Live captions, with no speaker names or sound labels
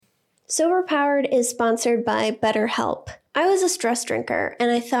Sober Powered is sponsored by BetterHelp. I was a stress drinker, and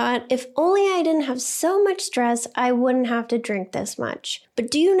I thought, if only I didn't have so much stress, I wouldn't have to drink this much.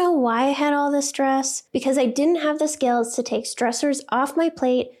 But do you know why I had all this stress? Because I didn't have the skills to take stressors off my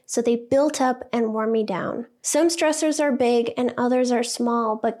plate, so they built up and wore me down. Some stressors are big and others are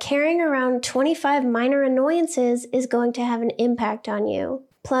small, but carrying around 25 minor annoyances is going to have an impact on you.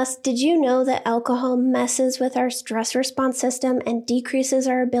 Plus, did you know that alcohol messes with our stress response system and decreases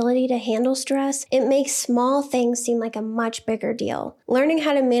our ability to handle stress? It makes small things seem like a much bigger deal. Learning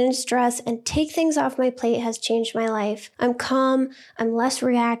how to manage stress and take things off my plate has changed my life. I'm calm, I'm less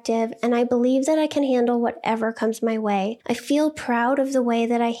reactive, and I believe that I can handle whatever comes my way. I feel proud of the way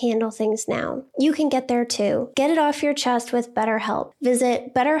that I handle things now. You can get there too. Get it off your chest with BetterHelp.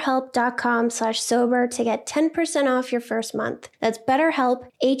 Visit betterhelp.com/sober to get 10% off your first month. That's BetterHelp,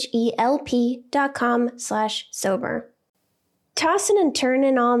 HELP.com/sober. Tossing and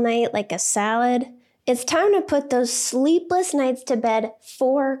turning all night like a salad? It's time to put those sleepless nights to bed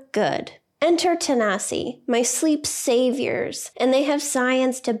for good. Enter Tanasi, my sleep saviors, and they have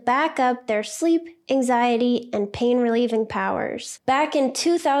science to back up their sleep, anxiety, and pain-relieving powers. Back in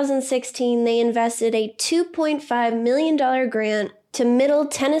 2016, they invested a $2.5 million grant to Middle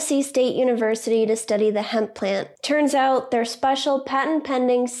Tennessee State University to study the hemp plant. Turns out their special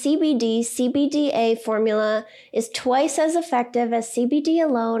patent-pending CBD-CBDA formula is twice as effective as CBD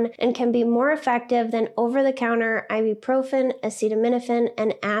alone and can be more effective than over-the-counter ibuprofen, acetaminophen,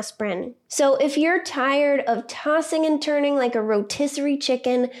 and aspirin. So if you're tired of tossing and turning like a rotisserie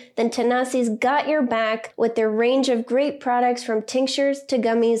chicken, then Tanasi's got your back with their range of great products from tinctures to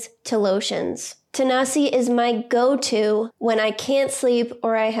gummies to lotions. Tanasi is my go-to when I can't sleep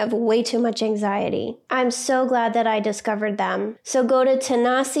or I have way too much anxiety. I'm so glad that I discovered them. So go to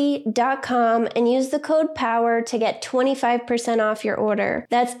Tanasi.com and use the code POWER to get 25% off your order.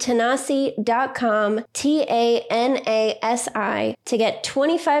 That's Tanasi.com, TANASI, to get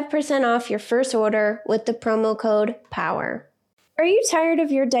 25% off your first order with the promo code POWER. Are you tired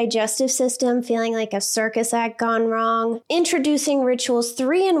of your digestive system feeling like a circus act gone wrong? Introducing Ritual's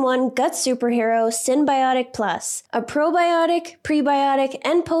 3-in-1 gut superhero, Synbiotic Plus, a probiotic, prebiotic,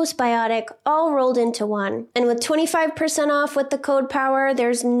 and postbiotic all rolled into one. And with 25% off with the code POWER,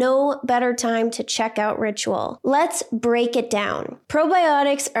 there's no better time to check out Ritual. Let's break it down.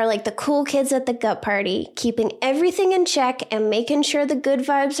 Probiotics are like the cool kids at the gut party, keeping everything in check and making sure the good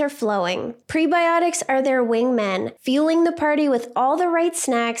vibes are flowing. Prebiotics are their wingmen, fueling the party with all the right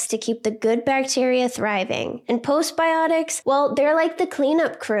snacks to keep the good bacteria thriving. And postbiotics, well, they're like the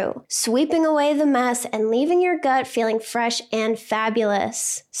cleanup crew, sweeping away the mess and leaving your gut feeling fresh and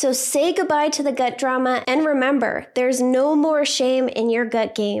fabulous. So say goodbye to the gut drama, and remember, there's no more shame in your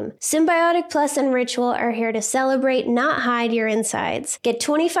gut game. Synbiotic Plus and Ritual are here to celebrate, not hide your insides. Get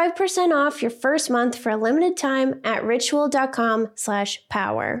 25% off your first month for a limited time at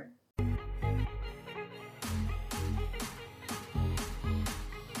ritual.com/power.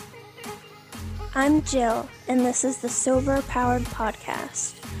 I'm Jill, and this is the Sober Powered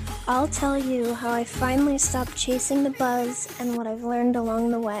Podcast. I'll tell you how I finally stopped chasing the buzz and what I've learned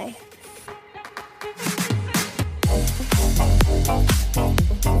along the way.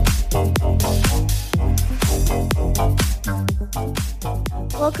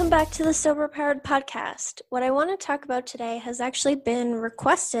 Welcome back to the Sober Powered Podcast. What I want to talk about today has actually been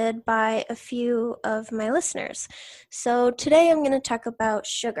requested by a few of my listeners. So today I'm going to talk about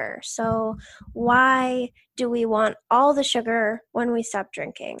sugar. So why do we want all the sugar when we stop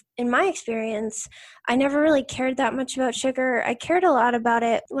drinking? In my experience, I never really cared that much about sugar. I cared a lot about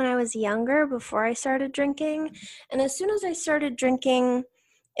it when I was younger, before I started drinking. And as soon as I started drinking,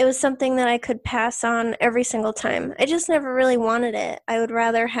 it was something that I could pass on every single time. I just never really wanted it. I would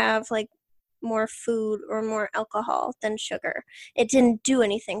rather have more food or more alcohol than sugar. It didn't do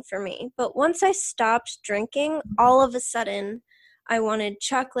anything for me. But once I stopped drinking, all of a sudden, I wanted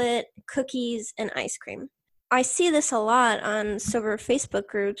chocolate, cookies, and ice cream. I see this a lot on sober Facebook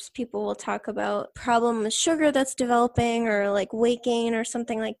groups. People will talk about problem with sugar that's developing or weight gain or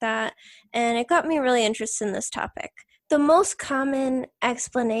something like that. And it got me really interested in this topic. The most common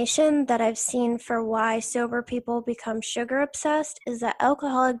explanation that I've seen for why sober people become sugar obsessed is that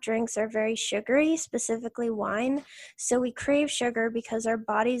alcoholic drinks are very sugary, specifically wine. So we crave sugar because our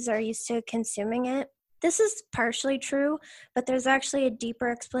bodies are used to consuming it. This is partially true, but there's actually a deeper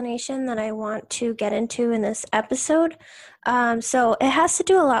explanation that I want to get into in this episode. So it has to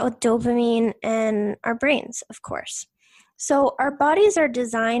do a lot with dopamine and our brains, of course. So our bodies are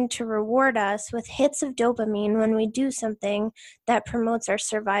designed to reward us with hits of dopamine when we do something that promotes our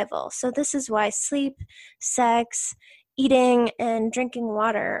survival. So this is why sleep, sex, eating and drinking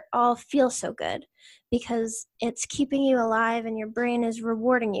water all feel so good because it's keeping you alive and your brain is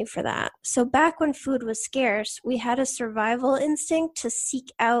rewarding you for that. So back when food was scarce, we had a survival instinct to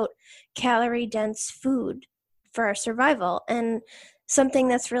seek out calorie-dense food for our survival. And something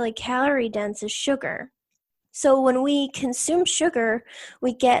that's really calorie-dense is sugar. So when we consume sugar,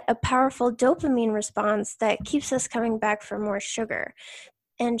 we get a powerful dopamine response that keeps us coming back for more sugar.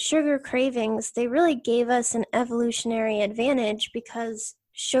 And sugar cravings, they really gave us an evolutionary advantage because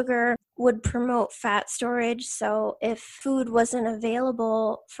sugar would promote fat storage. So if food wasn't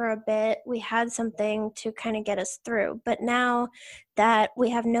available for a bit, we had something to kind of get us through. But now that we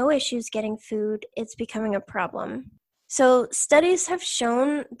have no issues getting food, it's becoming a problem. So studies have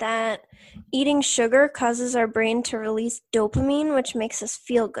shown that eating sugar causes our brain to release dopamine, which makes us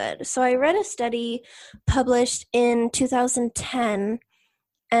feel good. So I read a study published in 2010,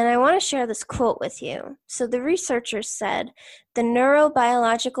 and I want to share this quote with you. So the researchers said, the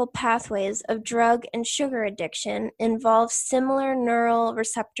neurobiological pathways of drug and sugar addiction involve similar neural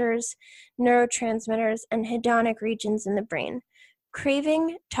receptors, neurotransmitters, and hedonic regions in the brain.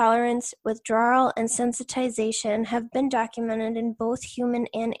 Craving, tolerance, withdrawal, and sensitization have been documented in both human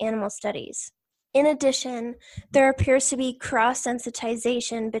and animal studies. In addition, there appears to be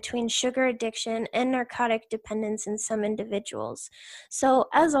cross-sensitization between sugar addiction and narcotic dependence in some individuals. So,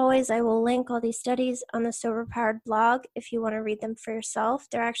 as always, I will link all these studies on the Sober Powered blog if you want to read them for yourself.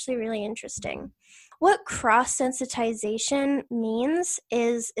 They're actually really interesting. What cross-sensitization means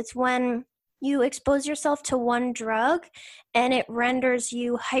is it's when you expose yourself to one drug and it renders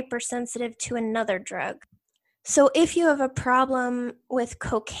you hypersensitive to another drug. So if you have a problem with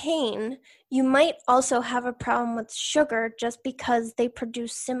cocaine, you might also have a problem with sugar just because they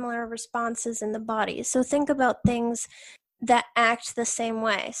produce similar responses in the body. So think about things that act the same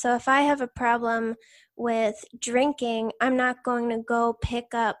way. So if I have a problem with drinking, I'm not going to go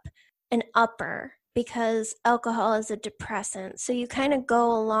pick up an upper because alcohol is a depressant. So you kind of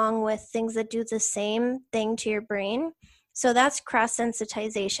go along with things that do the same thing to your brain. So that's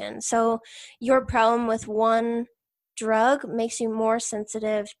cross-sensitization. So your problem with one drug makes you more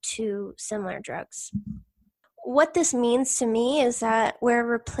sensitive to similar drugs. What this means to me is that we're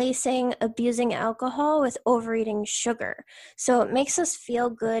replacing abusing alcohol with overeating sugar. So it makes us feel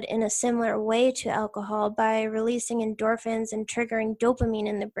good in a similar way to alcohol by releasing endorphins and triggering dopamine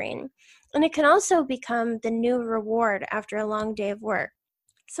in the brain. And it can also become the new reward after a long day of work.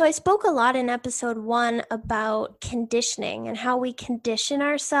 So I spoke a lot in episode 1 about conditioning and how we condition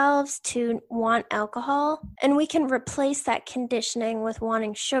ourselves to want alcohol, and we can replace that conditioning with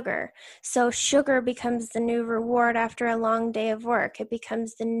wanting sugar. So sugar becomes the new reward after a long day of work. It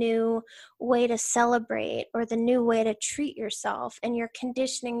becomes the new way to celebrate or the new way to treat yourself, and you're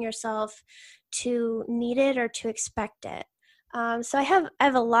conditioning yourself to need it or to expect it. So I have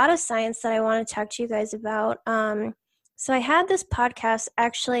a lot of science that I want to talk to you guys about. So I had this podcast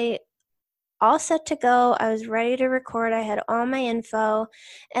actually all set to go. I was ready to record. I had all my info.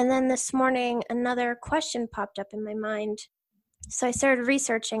 And then this morning, another question popped up in my mind. So I started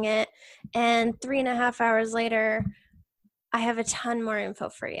researching it. And 3.5 hours later, I have a ton more info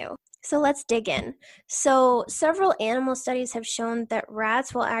for you. So let's dig in. So several animal studies have shown that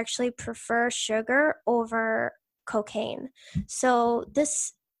rats will actually prefer sugar over cocaine. So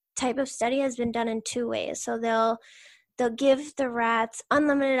this type of study has been done in 2 ways. So they'll give the rats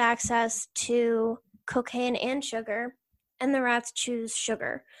unlimited access to cocaine and sugar, and the rats choose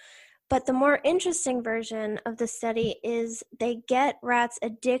sugar. But the more interesting version of the study is they get rats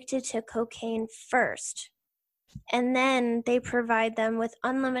addicted to cocaine first, and then they provide them with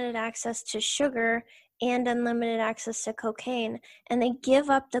unlimited access to sugar and unlimited access to cocaine, and they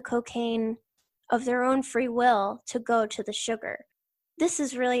give up the cocaine of their own free will to go to the sugar. This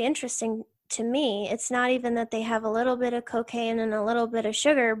is really interesting to me. It's not even that they have a little bit of cocaine and a little bit of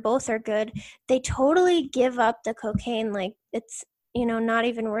sugar. Both are good. They totally give up the cocaine like it's, not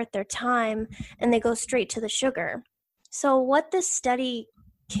even worth their time, and they go straight to the sugar. So what this study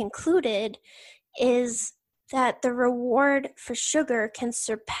concluded is that the reward for sugar can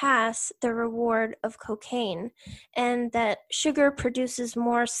surpass the reward of cocaine, and that sugar produces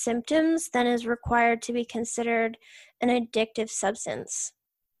more symptoms than is required to be considered an addictive substance.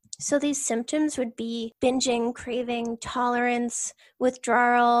 So these symptoms would be binging, craving, tolerance,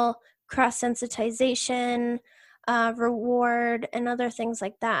 withdrawal, cross-sensitization, reward, and other things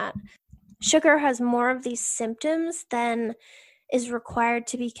like that. Sugar has more of these symptoms than is required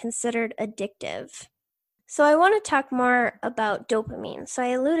to be considered addictive. So I want to talk more about dopamine. So I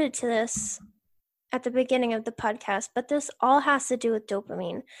alluded to this at the beginning of the podcast, but this all has to do with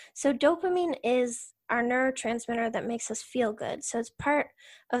dopamine. So dopamine is our neurotransmitter that makes us feel good. So it's part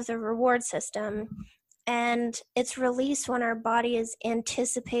of the reward system, and it's released when our body is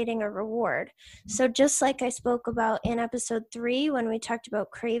anticipating a reward. So just like I spoke about in episode 3 when we talked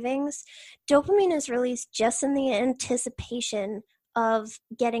about cravings, dopamine is released just in the anticipation of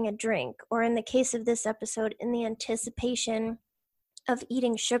getting a drink, or in the case of this episode, in the anticipation of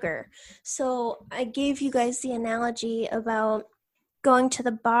eating sugar. So I gave you guys the analogy about going to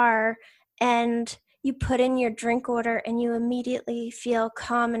the bar and you put in your drink order and you immediately feel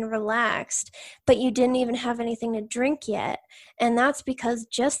calm and relaxed, but you didn't even have anything to drink yet. And that's because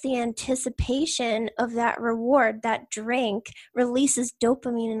just the anticipation of that reward, that drink, releases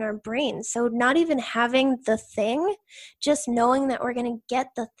dopamine in our brain. So not even having the thing, just knowing that we're going to get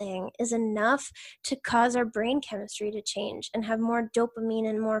the thing is enough to cause our brain chemistry to change and have more dopamine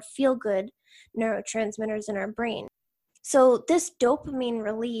and more feel-good neurotransmitters in our brain. So this dopamine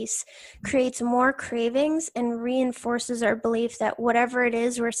release creates more cravings and reinforces our belief that whatever it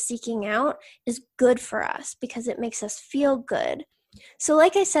is we're seeking out is good for us because it makes us feel good. So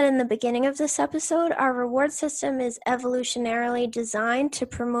like I said in the beginning of this episode, our reward system is evolutionarily designed to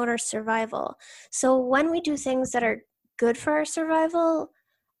promote our survival. So when we do things that are good for our survival,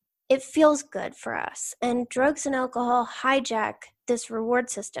 it feels good for us. And drugs and alcohol hijack this reward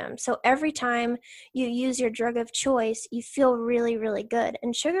system. So every time you use your drug of choice, you feel really, really good.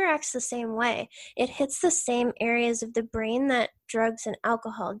 And sugar acts the same way. It hits the same areas of the brain that drugs and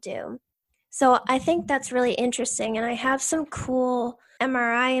alcohol do. So I think that's really interesting. And I have some cool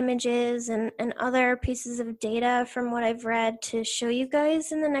MRI images and other pieces of data from what I've read to show you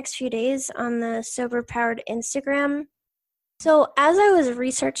guys in the next few days on the Sober Powered Instagram. So as I was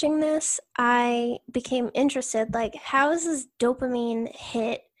researching this, I became interested, like, how is this dopamine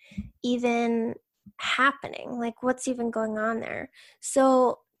hit even happening? Like, what's even going on there?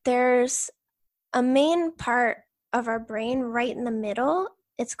 So there's a main part of our brain right in the middle.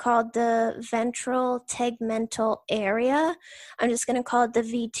 It's called the ventral tegmental area. I'm just going to call it the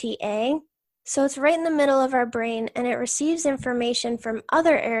VTA. So it's right in the middle of our brain, and it receives information from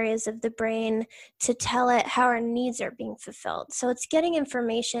other areas of the brain to tell it how our needs are being fulfilled. So it's getting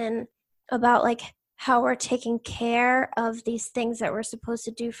information about like how we're taking care of these things that we're supposed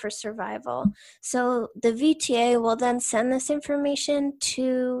to do for survival. So the VTA will then send this information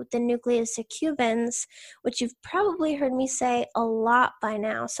to the nucleus accumbens, which you've probably heard me say a lot by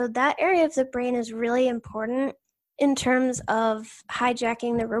now. So that area of the brain is really important in terms of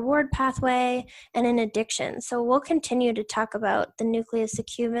hijacking the reward pathway and in addiction. So we'll continue to talk about the nucleus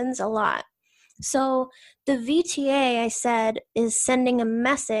accumbens a lot. So the VTA, I said, is sending a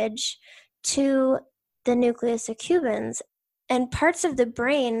message to the nucleus accumbens, and parts of the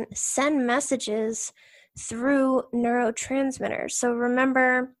brain send messages through neurotransmitters. So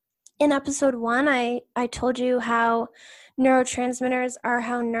remember in episode 1, I told you how neurotransmitters are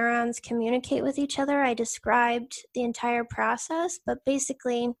how neurons communicate with each other. I described the entire process, but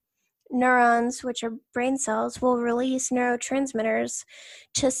basically neurons, which are brain cells, will release neurotransmitters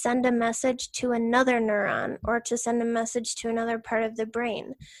to send a message to another neuron or to send a message to another part of the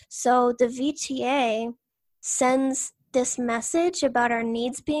brain. So the VTA sends this message about our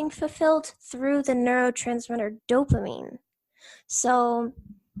needs being fulfilled through the neurotransmitter dopamine. So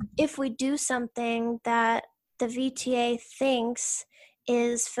if we do something that the VTA thinks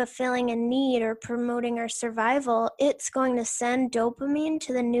is fulfilling a need or promoting our survival, it's going to send dopamine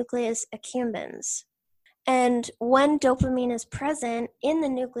to the nucleus accumbens. And when dopamine is present in the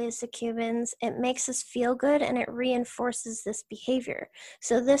nucleus accumbens, it makes us feel good and it reinforces this behavior.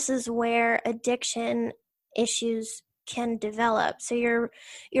 So this is where addiction issues can develop. So you're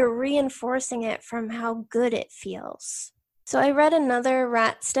reinforcing it from how good it feels. So I read another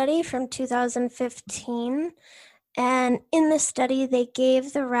rat study from 2015, and in this study, they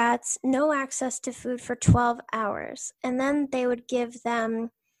gave the rats no access to food for 12 hours, and then they would give them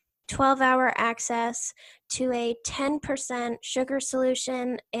 12-hour access to a 10% sugar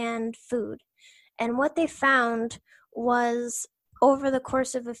solution and food. And what they found was over the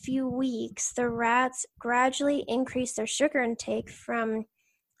course of a few weeks, the rats gradually increased their sugar intake from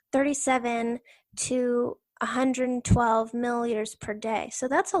 37 to 112 milliliters per day. So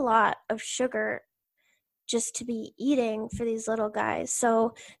that's a lot of sugar just to be eating for these little guys.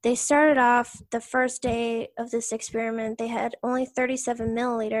 So they started off the first day of this experiment, they had only 37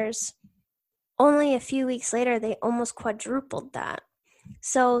 milliliters. Only a few weeks later, they almost quadrupled that.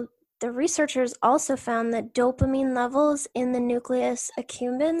 So the researchers also found that dopamine levels in the nucleus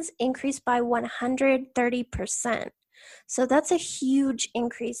accumbens increased by 130%. So that's a huge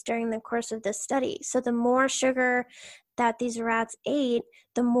increase during the course of this study. So the more sugar that these rats ate,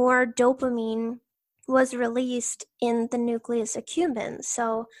 the more dopamine was released in the nucleus accumbens.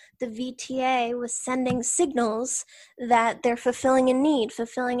 So the VTA was sending signals that they're fulfilling a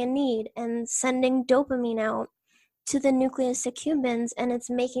need, and sending dopamine out to the nucleus accumbens, and it's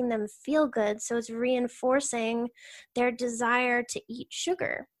making them feel good. So it's reinforcing their desire to eat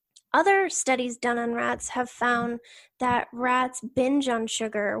sugar. Other studies done on rats have found that rats binge on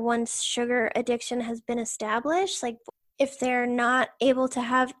sugar once sugar addiction has been established. Like if they're not able to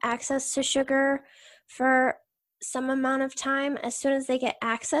have access to sugar for some amount of time, as soon as they get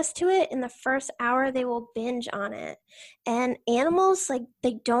access to it, in the first hour they will binge on it. And animals, like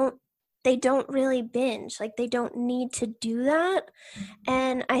they don't really binge, like they don't need to do that.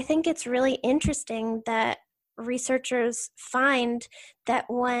 And I think it's really interesting that researchers find that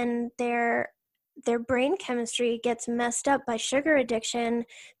when their brain chemistry gets messed up by sugar addiction,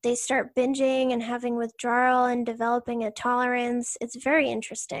 they start binging and having withdrawal and developing a tolerance. It's very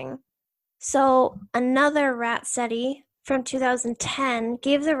interesting. So another rat study from 2010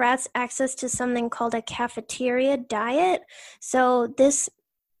 gave the rats access to something called a cafeteria diet. So this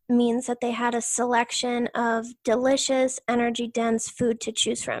means that they had a selection of delicious, energy-dense food to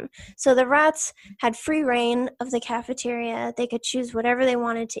choose from. So the rats had free reign of the cafeteria. They could choose whatever they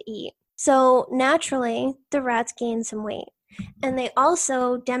wanted to eat. So naturally, the rats gained some weight. And they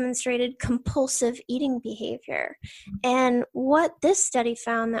also demonstrated compulsive eating behavior. And what this study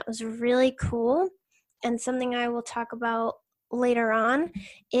found that was really cool, and something I will talk about later on,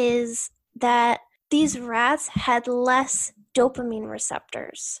 is that these rats had less dopamine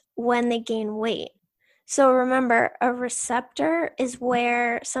receptors when they gain weight. So remember, a receptor is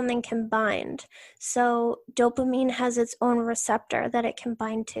where something can bind. So dopamine has its own receptor that it can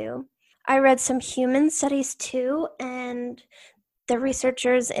bind to. I read some human studies too, and the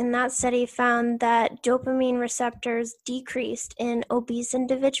researchers in that study found that dopamine receptors decreased in obese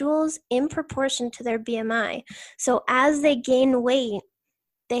individuals in proportion to their BMI. So as they gain weight,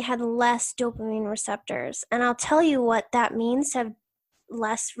 they had less dopamine receptors. And I'll tell you what that means to have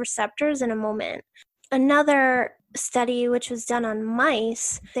less receptors in a moment. Another study, which was done on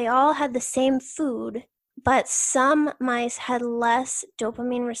mice, they all had the same food, but some mice had less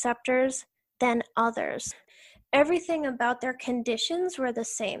dopamine receptors than others. Everything about their conditions were the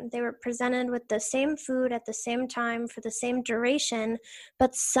same. They were presented with the same food at the same time for the same duration,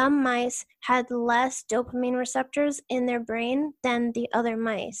 but some mice had less dopamine receptors in their brain than the other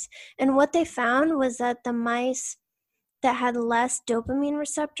mice. And what they found was that the mice that had less dopamine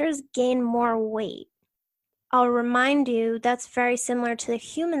receptors gained more weight. I'll remind you that's very similar to the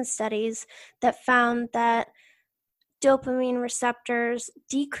human studies that found that dopamine receptors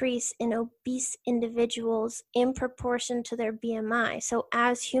decrease in obese individuals in proportion to their BMI. So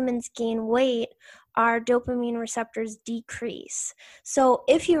as humans gain weight, our dopamine receptors decrease. So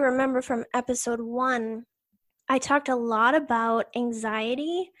if you remember from episode 1, I talked a lot about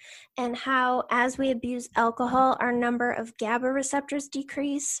anxiety and how as we abuse alcohol, our number of GABA receptors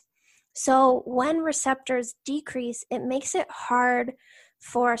decrease. So when receptors decrease, it makes it hard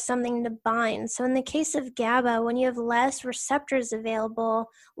for something to bind. So in the case of GABA, when you have less receptors available,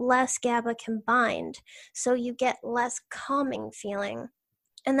 less GABA can bind. So you get less calming feeling.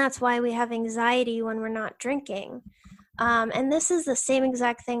 And that's why we have anxiety when we're not drinking. And this is the same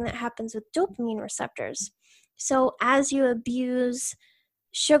exact thing that happens with dopamine receptors. So as you abuse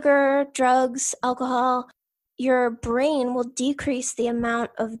sugar, drugs, alcohol, your brain will decrease the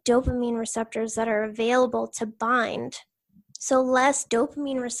amount of dopamine receptors that are available to bind. So less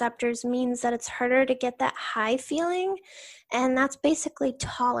dopamine receptors means that it's harder to get that high feeling, and that's basically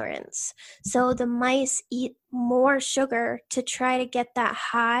tolerance. So the mice eat more sugar to try to get that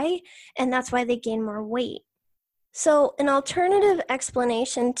high, and that's why they gain more weight. So an alternative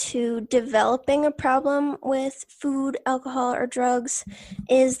explanation to developing a problem with food, alcohol, or drugs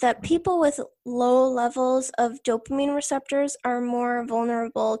is that people with low levels of dopamine receptors are more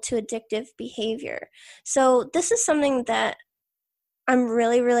vulnerable to addictive behavior. So this is something that I'm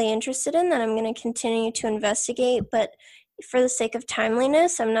really, really interested in, that I'm going to continue to investigate, but for the sake of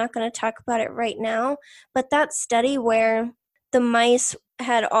timeliness, I'm not going to talk about it right now. But that study where the mice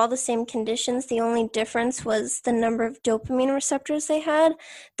had all the same conditions, the only difference was the number of dopamine receptors they had,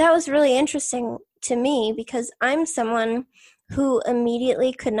 that was really interesting to me because I'm someone who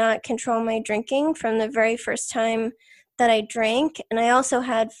immediately could not control my drinking from the very first time that I drank. And I also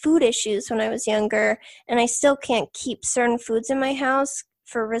had food issues when I was younger, and I still can't keep certain foods in my house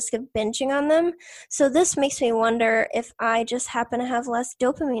for risk of binging on them. So this makes me wonder if I just happen to have less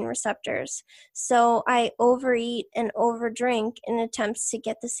dopamine receptors. So I overeat and overdrink in attempts to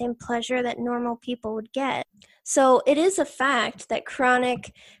get the same pleasure that normal people would get. So it is a fact that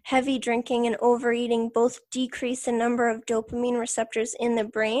chronic heavy drinking and overeating both decrease the number of dopamine receptors in the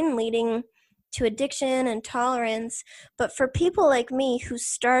brain, leading to addiction and tolerance. But for people like me who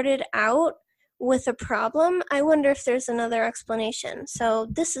started out with a problem, I wonder if there's another explanation. So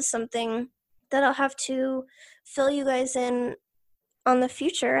this is something that I'll have to fill you guys in on the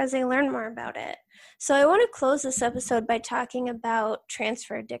future as I learn more about it. So I want to close this episode by talking about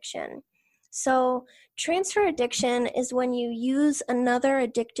transfer addiction. So transfer addiction is when you use another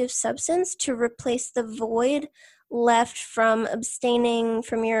addictive substance to replace the void left from abstaining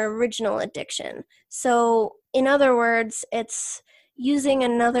from your original addiction. So in other words, it's using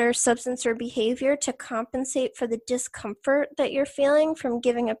another substance or behavior to compensate for the discomfort that you're feeling from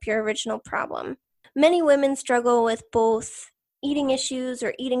giving up your original problem. Many women struggle with both eating issues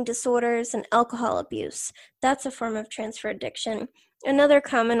or eating disorders and alcohol abuse. That's a form of transfer addiction. Another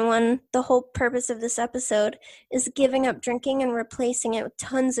common one, the whole purpose of this episode, is giving up drinking and replacing it with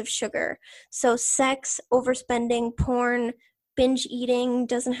tons of sugar. So sex, overspending, porn, binge eating,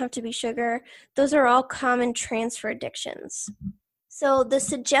 doesn't have to be sugar. Those are all common transfer addictions. So the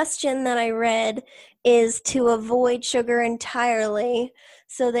suggestion that I read is to avoid sugar entirely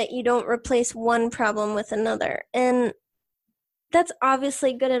so that you don't replace one problem with another. And that's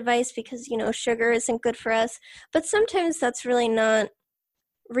obviously good advice because, sugar isn't good for us, but sometimes that's really not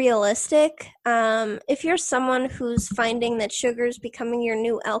realistic. If you're someone who's finding that sugar is becoming your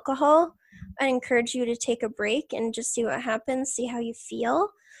new alcohol, I encourage you to take a break and just see what happens, see how you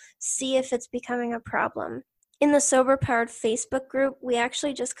feel, see if it's becoming a problem. In the Sober Powered Facebook group, we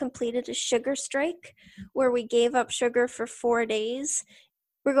actually just completed a sugar strike where we gave up sugar for 4 days.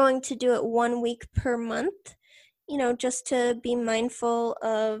 We're going to do it 1 week per month, just to be mindful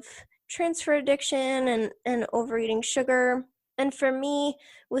of transfer addiction and overeating sugar. And for me,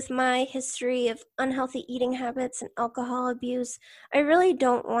 with my history of unhealthy eating habits and alcohol abuse, I really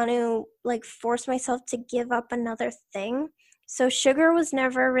don't want to force myself to give up another thing. So sugar was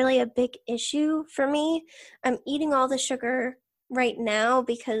never really a big issue for me. I'm eating all the sugar right now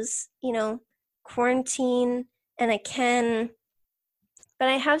because, quarantine, and I can, but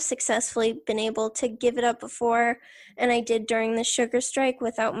I have successfully been able to give it up before, and I did during the sugar strike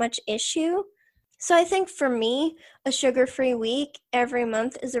without much issue. So I think for me, a sugar-free week every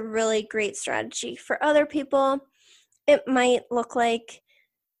month is a really great strategy. For other people, it might look like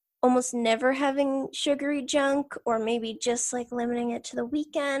almost never having sugary junk, or maybe just limiting it to the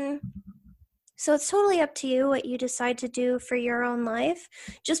weekend. So it's totally up to you what you decide to do for your own life.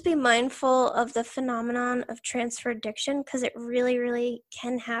 Just be mindful of the phenomenon of transfer addiction because it really, really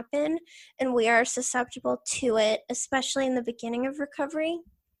can happen, and we are susceptible to it, especially in the beginning of recovery.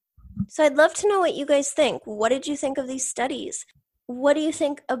 So I'd love to know what you guys think. What did you think of these studies? What do you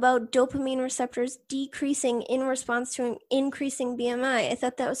think about dopamine receptors decreasing in response to an increasing BMI? I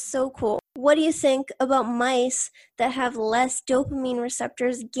thought that was so cool. What do you think about mice that have less dopamine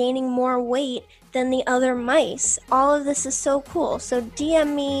receptors gaining more weight than the other mice? All of this is so cool. So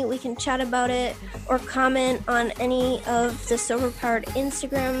DM me, we can chat about it, or comment on any of the Sober Powered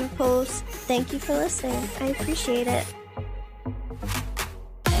Instagram posts. Thank you for listening. I appreciate it.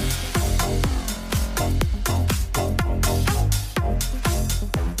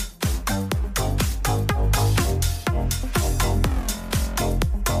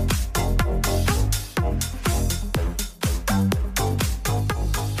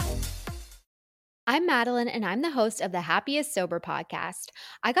 I'm Madeline, and I'm the host of the Happiest Sober podcast.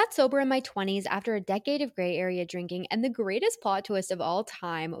 I got sober in my 20s after a decade of gray area drinking, and the greatest plot twist of all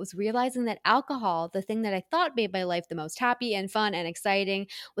time was realizing that alcohol, the thing that I thought made my life the most happy and fun and exciting,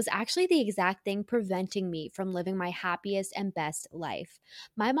 was actually the exact thing preventing me from living my happiest and best life.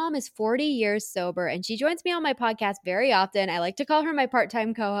 My mom is 40 years sober, and she joins me on my podcast very often. I like to call her my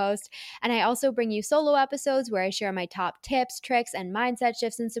part-time co-host, and I also bring you solo episodes where I share my top tips, tricks, and mindset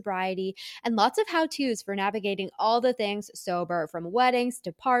shifts in sobriety, and lots of how-tos for navigating all the things sober, from weddings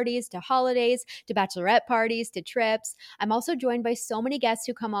to parties to holidays to bachelorette parties to trips. I'm also joined by so many guests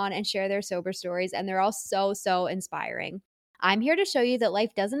who come on and share their sober stories, and they're all so inspiring. I'm here to show you that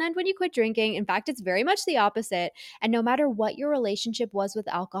life doesn't end when you quit drinking. In fact, it's very much the opposite. And no matter what your relationship was with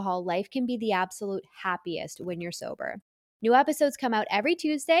alcohol, life can be the absolute happiest when you're sober. New episodes come out every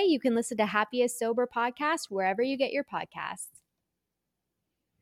Tuesday. You can listen to Happiest Sober podcast wherever you get your podcasts.